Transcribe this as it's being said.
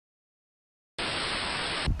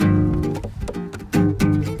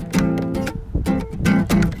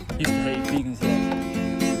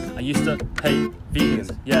used to hate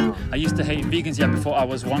vegans, yeah. I used to hate vegans, yeah, before I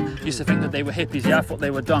was one. Used to think that they were hippies, yeah, I thought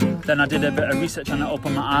they were dumb. Then I did a bit of research and it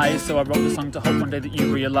opened my eyes. So I wrote the song to hope one day that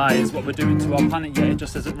you realise what we're doing to our planet, yeah, it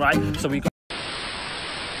just isn't right. So we got...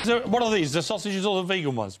 What are these? The sausages or the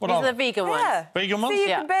vegan ones? What These are the vegan ones. Yeah. Vegan ones? So you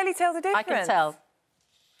can barely tell the difference. I can tell.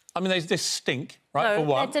 I mean, they stink, right, No, for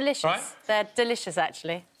one. they're delicious. Right? They're delicious,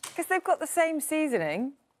 actually. Because they've got the same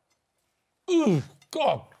seasoning. Ooh,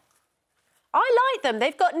 God. I like them.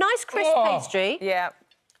 They've got nice crisp pastry. Yeah.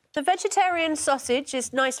 The vegetarian sausage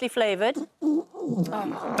is nicely flavoured.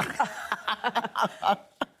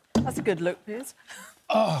 That's a good look, Piers.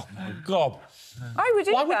 Oh, my God. I would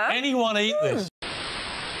eat Why would that. anyone eat this?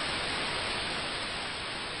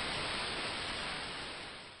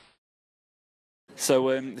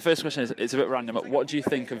 So the first question is, it's a bit random, but what do you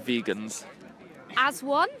think of vegans? As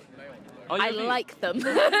one, Oh, I like them.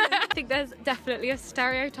 I think there's definitely a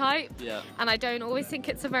stereotype, Yeah. and I don't always think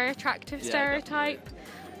it's a very attractive stereotype.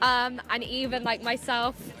 And even like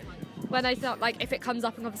myself, when I thought, like, if it comes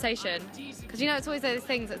up in conversation, because you know it's always those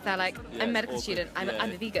things that they're like, I'm a medical student, I'm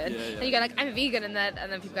a vegan, and you go like, I'm a vegan, and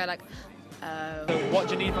then people go like, oh. So what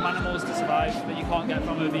do you need from animals to survive that you can't get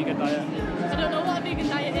from a vegan diet? I don't know what a vegan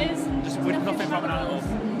diet is. Just with nothing from an animal.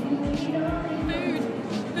 Food,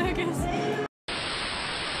 burgers.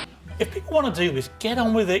 If people want to do this, get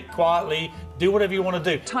on with it quietly, do whatever you want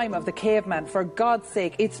to do. Time of the caveman, for God's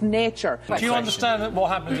sake, it's nature. Do you understand what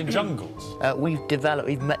happens in jungles? We've developed,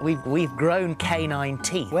 we've grown canine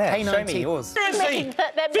teeth. Where? Canine Show me teeth. yours. Seriously,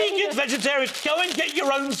 vegans, vegetarians, go and get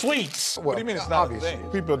your own sweets. What do you mean it's not obvious?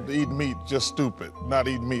 People eat meat just stupid. Not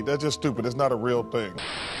eat meat. That's just stupid. It's not a real thing.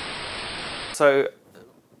 So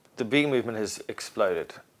the vegan movement has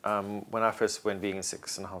exploded. When I first went vegan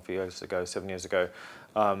 6.5 years ago, 7 years ago,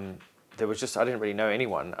 there was just, I didn't really know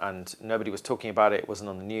anyone, and nobody was talking about it. It wasn't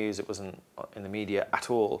on the news, it wasn't in the media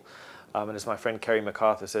at all. And as my friend Kerry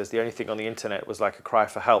MacArthur says, the only thing on the internet was like a cry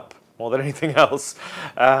for help more than anything else.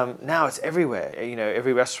 Now it's everywhere. You know,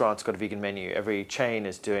 every restaurant's got a vegan menu. Every chain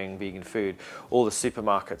is doing vegan food. All the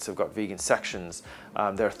supermarkets have got vegan sections.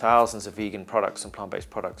 There are thousands of vegan products and plant-based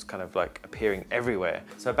products kind of like appearing everywhere.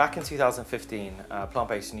 So back in 2015,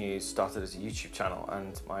 Plant-Based News started as a YouTube channel,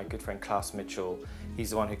 and my good friend Klaus Mitchell, he's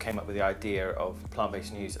the one who came up with the idea of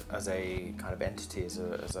Plant-Based News as a kind of entity, as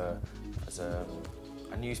a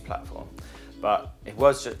news platform. But it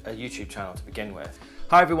was just a YouTube channel to begin with.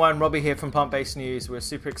 Hi everyone, Robbie here from Plant-Based News. We're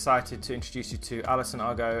super excited to introduce you to Alison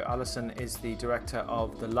Argo. Alison is the director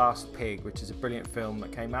of The Last Pig, which is a brilliant film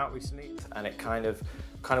that came out recently. And it kind of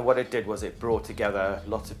what it did was it brought together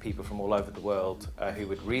lots of people from all over the world who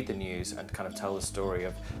would read the news and kind of tell the story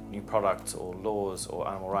of new products or laws or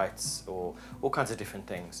animal rights or all kinds of different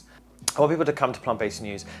things. I want people to come to Plant-Based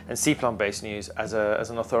News and see Plant-Based News as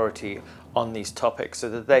an authority on these topics, so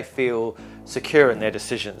that they feel secure in their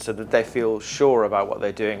decisions, so that they feel sure about what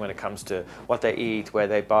they're doing when it comes to what they eat, where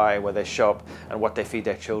they buy, where they shop, and what they feed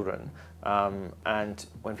their children. And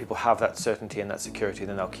when people have that certainty and that security,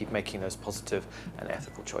 then they'll keep making those positive and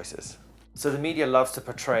ethical choices. So the media loves to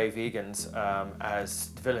portray vegans as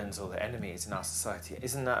villains or the enemies in our society.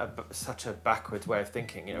 Isn't that such a backwards way of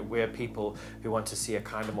thinking? You know, we're people who want to see a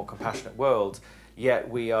kinder, more compassionate world, yet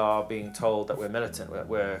we are being told that we're militant, that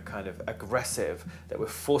we're kind of aggressive, that we're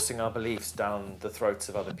forcing our beliefs down the throats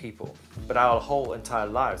of other people. But our whole entire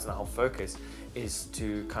lives and our whole focus is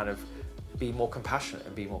to kind of be more compassionate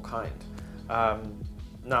and be more kind.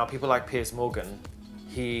 Now, people like Piers Morgan,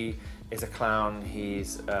 he is a clown,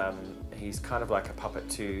 he's kind of like a puppet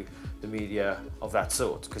to the media of that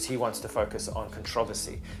sort, because he wants to focus on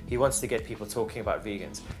controversy. He wants to get people talking about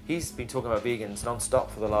vegans. He's been talking about vegans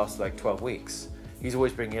non-stop for the last like 12 weeks. He's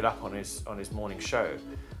always bringing it up on his morning show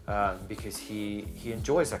because he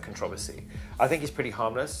enjoys that controversy. I think he's pretty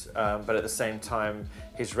harmless, but at the same time,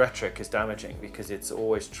 his rhetoric is damaging because it's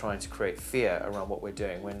always trying to create fear around what we're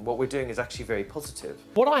doing, when what we're doing is actually very positive.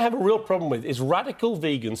 What I have a real problem with is radical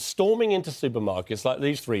vegans storming into supermarkets like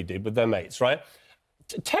these three did with their mates, right?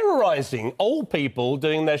 Terrorising old people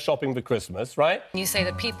doing their shopping for Christmas, right? You say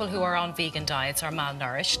that people who are on vegan diets are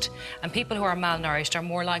malnourished, and people who are malnourished are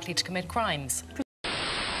more likely to commit crimes.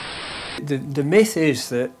 The myth is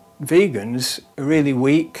that vegans are really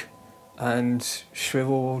weak and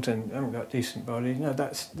shriveled and haven't got decent bodies. No,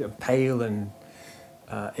 they're pale and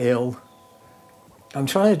ill. I'm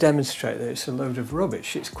trying to demonstrate that it's a load of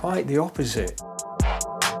rubbish. It's quite the opposite.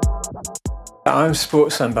 I'm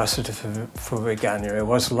sports ambassador for Veganuary. I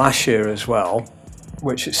was last year as well,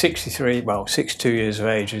 which at 62 years of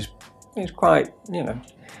age is quite, you know,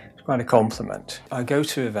 it's quite a compliment. I go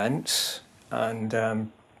to events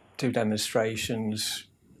and do demonstrations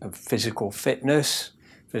of physical fitness,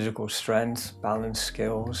 physical strength, balance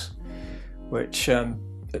skills, which at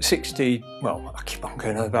 60, well, I keep on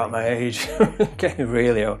going on about my age, getting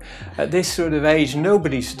really old. At this sort of age,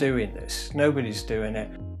 nobody's doing this, nobody's doing it.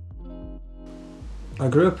 I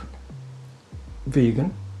grew up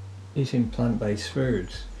vegan, eating plant-based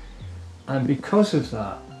foods, and because of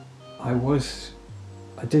that, I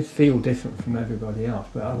did feel different from everybody else,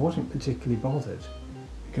 but I wasn't particularly bothered,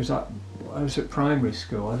 because I was at primary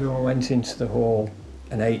school. Everyone went into the hall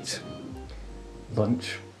and ate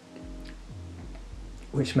lunch,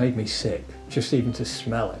 which made me sick, just even to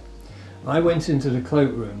smell it. I went into the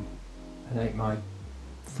cloakroom and ate my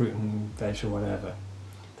fruit and veg or whatever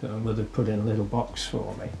that my mother put in a little box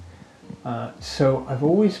for me. So I've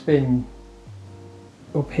always been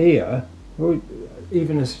up here,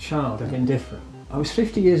 even as a child, I've been different. I was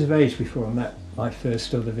 50 years of age before I met my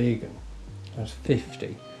first other vegan. I was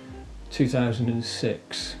 50,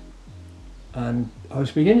 2006. And I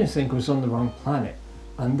was beginning to think I was on the wrong planet.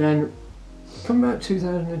 And then, come about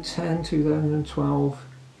 2010, 2012,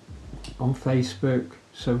 on Facebook,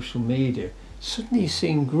 social media, suddenly you're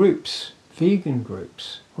seeing groups, vegan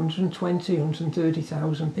groups, 120,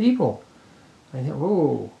 130,000 people. I think,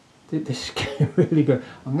 whoa, this is getting really good.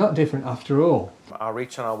 I'm not different after all. Our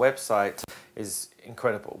reach on our website is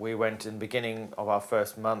incredible. We went in the beginning of our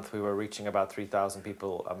first month, we were reaching about 3,000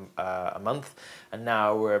 people a month, and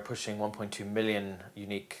now we're pushing 1.2 million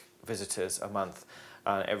unique visitors a month.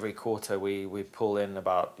 Every quarter we pull in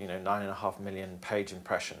about 9.5 million page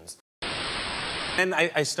impressions. And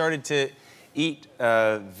I started to eat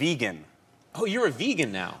vegan. Oh, you're a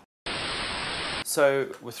vegan now. So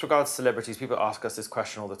with regards to celebrities, people ask us this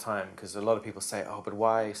question all the time, because a lot of people say, oh, but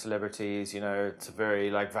why celebrities? It's a very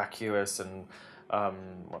vacuous and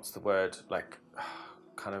what's the word,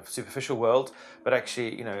 kind of superficial world. But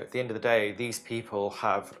actually, at the end of the day, these people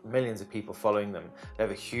have millions of people following them. They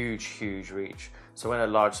have a huge, huge reach. So when a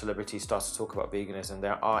large celebrity starts to talk about veganism, they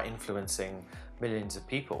are influencing millions of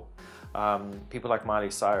people. People like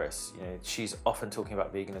Miley Cyrus, she's often talking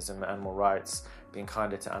about veganism, animal rights, being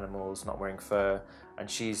kinder to animals, not wearing fur,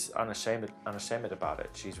 and she's unashamed about it.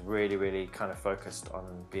 She's really, really kind of focused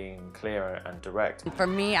on being clear and direct. For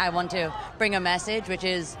me, I want to bring a message, which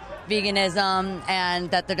is veganism,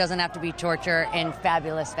 and that there doesn't have to be torture in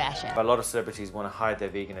fabulous fashion. But a lot of celebrities want to hide their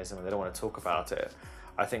veganism and they don't want to talk about it.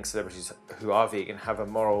 I think celebrities who are vegan have a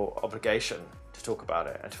moral obligation to talk about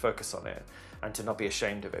it and to focus on it and to not be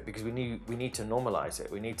ashamed of it, because we need to normalize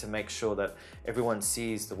it. We need to make sure that everyone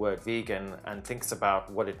sees the word vegan and thinks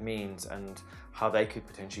about what it means and how they could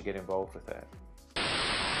potentially get involved with it.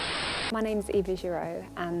 My name's Eva Giraud,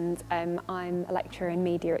 and I'm a lecturer in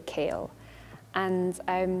media at Keele. And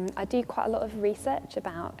I do quite a lot of research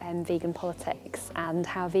about vegan politics and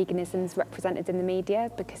how veganism is represented in the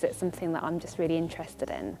media, because it's something that I'm just really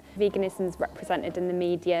interested in. Veganism is represented in the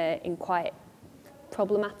media in quite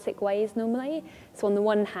problematic ways normally. So on the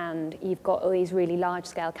one hand, you've got all these really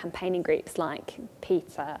large-scale campaigning groups like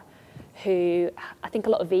PETA, who I think a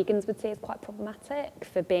lot of vegans would see as quite problematic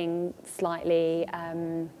for being slightly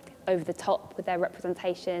over the top with their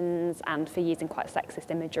representations and for using quite sexist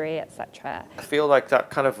imagery, etc. I feel like that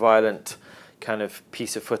kind of violent kind of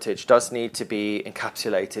piece of footage does need to be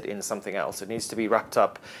encapsulated in something else. It needs to be wrapped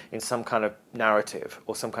up in some kind of narrative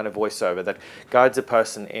or some kind of voiceover that guides a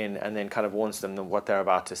person in and then kind of warns them of what they're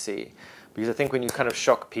about to see. Because I think when you kind of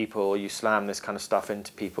shock people or you slam this kind of stuff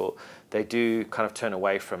into people, they do kind of turn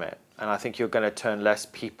away from it. And I think you're going to turn less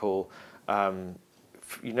people,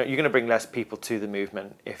 you're going to bring less people to the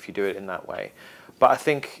movement if you do it in that way. But I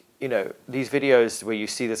think, these videos where you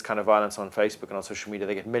see this kind of violence on Facebook and on social media,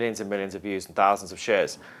 they get millions and millions of views and thousands of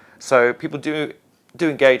shares. So people do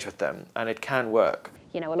engage with them, and it can work.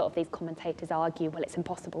 A lot of these commentators argue, well, it's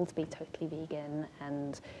impossible to be totally vegan,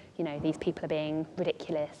 and these people are being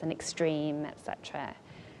ridiculous and extreme, etc.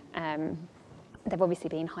 There've obviously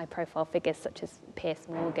been high-profile figures such as Piers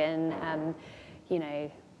Morgan,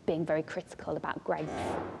 being very critical about Greggs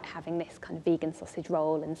having this kind of vegan sausage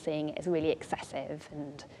roll and seeing it as really excessive,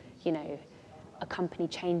 and a company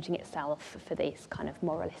changing itself for this kind of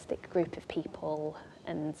moralistic group of people,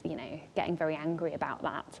 and getting very angry about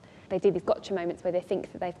that. They do these gotcha moments where they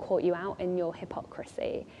think that they've caught you out in your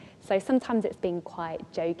hypocrisy. So sometimes it's been quite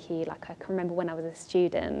jokey. Like I can remember when I was a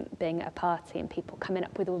student being at a party and people coming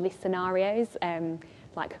up with all these scenarios,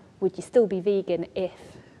 like, would you still be vegan if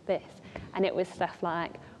this? And it was stuff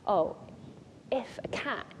like, oh, if a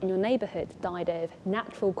cat in your neighbourhood died of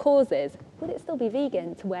natural causes, would it still be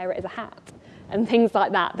vegan to wear it as a hat? And things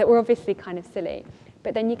like that were obviously kind of silly.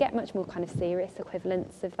 But then you get much more kind of serious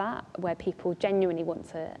equivalents of that, where people genuinely want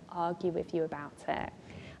to argue with you about it.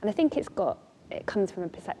 And I think it's got it comes from a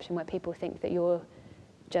perception where people think that you're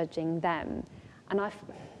judging them. And I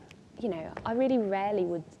really rarely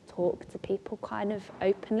would talk to people kind of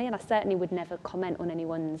openly, and I certainly would never comment on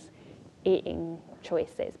anyone's eating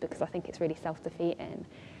choices because I think it's really self-defeating.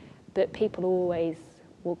 But people always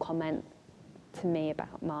will comment to me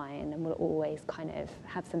about mine and will always kind of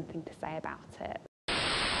have something to say about it.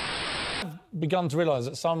 I've begun to realise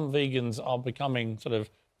that some vegans are becoming sort of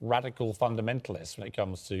radical fundamentalists when it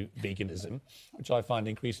comes to veganism, which I find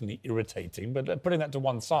increasingly irritating, but putting that to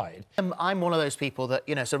one side. I'm one of those people that,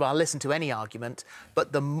 you know, sort of I'll listen to any argument,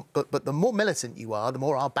 but the more militant you are, the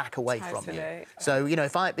more I'll back away from you. So, you know,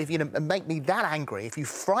 if you make me that angry, if you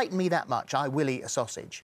frighten me that much, I will eat a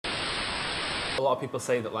sausage. A lot of people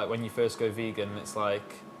say that, like, when you first go vegan, it's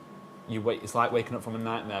like it's like waking up from a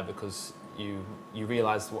nightmare because you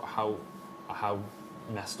realise how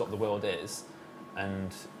messed up the world is,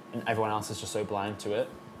 and everyone else is just so blind to it.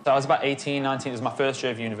 So I was about 18, 19, it was my first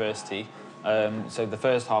year of university. So the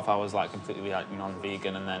first half I was like completely like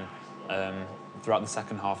non-vegan, and then throughout the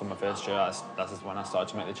second half of my first year, that's when I started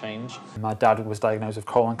to make the change. My dad was diagnosed with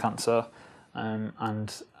colon cancer, and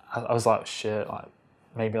I was like, shit, like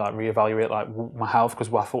maybe like reevaluate like my health,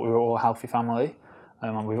 because I thought we were all a healthy family.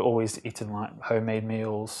 And we've always eaten like homemade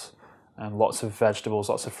meals, lots of vegetables,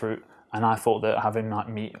 lots of fruit, and I thought that having like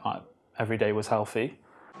meat like every day was healthy.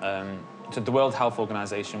 So the World Health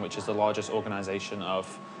Organization, which is the largest organization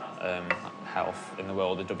of health in the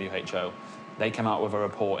world, the WHO, they came out with a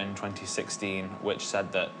report in 2016 which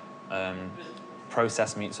said that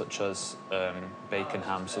processed meats such as bacon,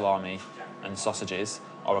 ham, salami and sausages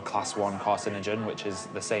are a class 1 carcinogen, which is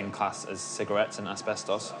the same class as cigarettes and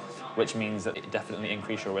asbestos, which means that it definitely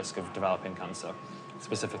increases your risk of developing cancer,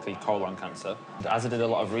 specifically colon cancer. As I did a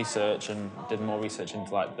lot of research and did more research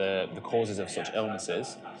into like the causes of such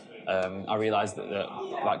illnesses, I realised that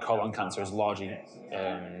like colon cancer is largely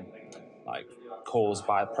like caused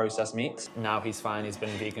by processed meats. Now he's fine. He's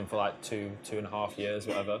been vegan for like 2.5 years,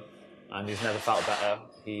 whatever, and he's never felt better.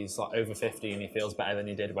 He's like over 50 and he feels better than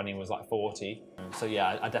he did when he was like 40. So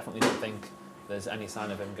yeah, I definitely don't think there's any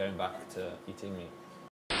sign of him going back to eating meat.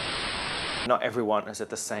 Not everyone is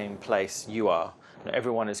at the same place you are. Not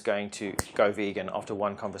everyone is going to go vegan after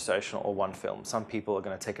one conversation or one film. Some people are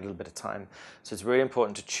going to take a little bit of time. So it's really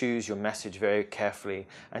important to choose your message very carefully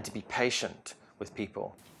and to be patient with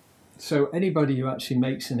people. So anybody who actually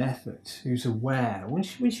makes an effort, who's aware,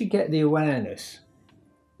 once you get the awareness,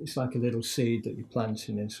 it's like a little seed that you're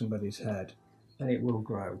planting in somebody's head, and it will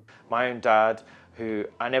grow. My own dad, who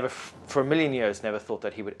I never, for a million years, never thought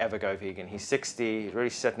that he would ever go vegan. He's 60, he's really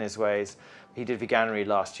set in his ways. He did veganuary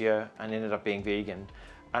last year and ended up being vegan.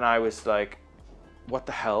 And I was like, what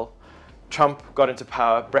the hell? Trump got into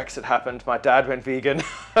power, Brexit happened, my dad went vegan.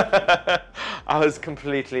 I was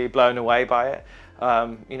completely blown away by it.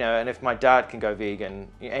 You know, and if my dad can go vegan,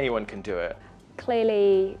 anyone can do it.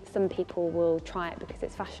 Clearly, some people will try it because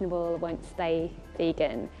it's fashionable, won't stay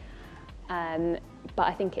vegan. But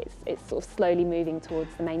I think it's sort of slowly moving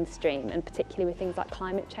towards the mainstream, and particularly with things like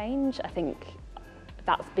climate change, I think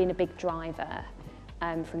that's been a big driver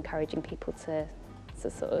for encouraging people to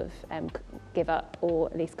sort of give up or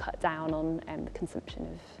at least cut down on the consumption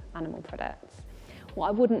of animal products. What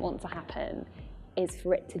I wouldn't want to happen is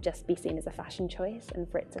for it to just be seen as a fashion choice and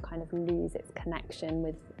for it to kind of lose its connection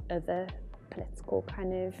with other political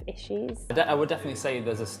kind of issues. I would definitely say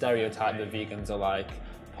there's a stereotype that vegans are like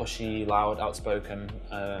pushy, loud, outspoken,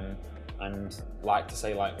 and like to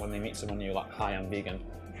say like when they meet someone new, like, hi, I'm vegan.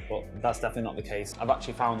 But that's definitely not the case. I've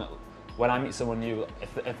actually found that when I meet someone new,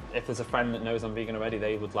 if there's a friend that knows I'm vegan already,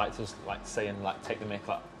 they would like to just like say and like take the mick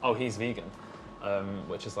like, oh, he's vegan,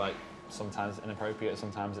 which is like sometimes inappropriate,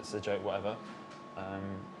 sometimes it's a joke, whatever.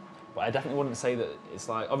 But I definitely wouldn't say that it's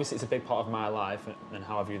like, obviously it's a big part of my life and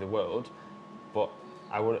how I view the world, but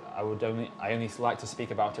I only like to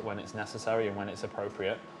speak about it when it's necessary and when it's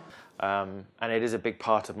appropriate. And it is a big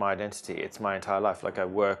part of my identity. It's my entire life. Like, I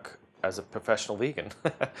work as a professional vegan.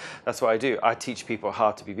 That's what I do. I teach people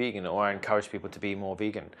how to be vegan, or I encourage people to be more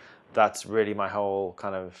vegan. That's really my whole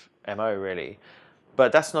kind of MO, really.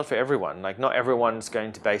 But that's not for everyone. Like, not everyone's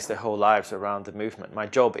going to base their whole lives around the movement. My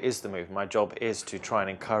job is the movement. My job is to try and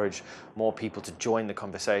encourage more people to join the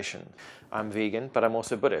conversation. I'm vegan, but I'm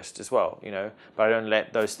also Buddhist as well, you know, but I don't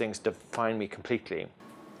let those things define me completely.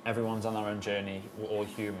 Everyone's on their own journey, we're all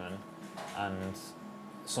human, and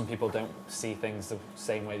some people don't see things the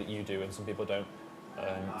same way that you do, and some people don't.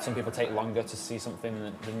 Some people take longer to see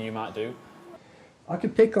something than you might do. I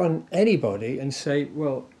could pick on anybody and say,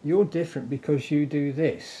 well, you're different because you do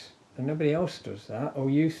this and nobody else does that, or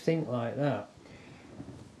you think like that.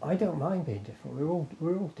 I don't mind being different. We're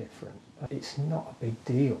all different. It's not a big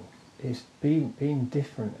deal. It's being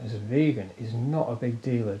different as a vegan is not a big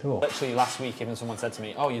deal at all. Literally last week, even someone said to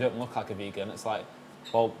me, "Oh, you don't look like a vegan." It's like,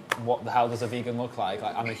 well, what the hell does a vegan look like?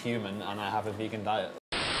 Like, I'm a human and I have a vegan diet.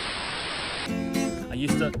 I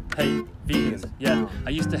used to hate vegans, yeah. I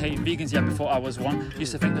used to hate vegans, yeah, before I was one.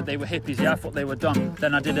 Used to think that they were hippies, yeah, I thought they were dumb.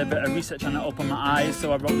 Then I did a bit of research and it opened my eyes.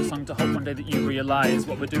 So I wrote the song to hope one day that you realise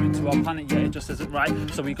what we're doing to our planet, yeah, it just isn't right.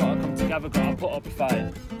 So we gotta come together, gotta put up a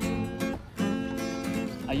fight.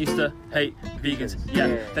 I used to hate vegans, yeah.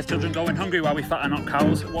 There's children going hungry while we fatten up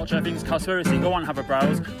cows. Watch everything's cowspiracy, go on, have a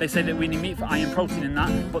browse. They say that we need meat for iron, protein and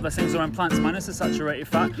that, but the things are in plants minus the saturated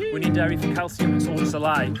fat. We need dairy for calcium, it's all just a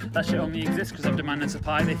lie. That shit only exists because of demand and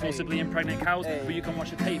supply. They forcibly impregnate cows, but you can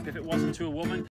watch a tape if it wasn't to a woman.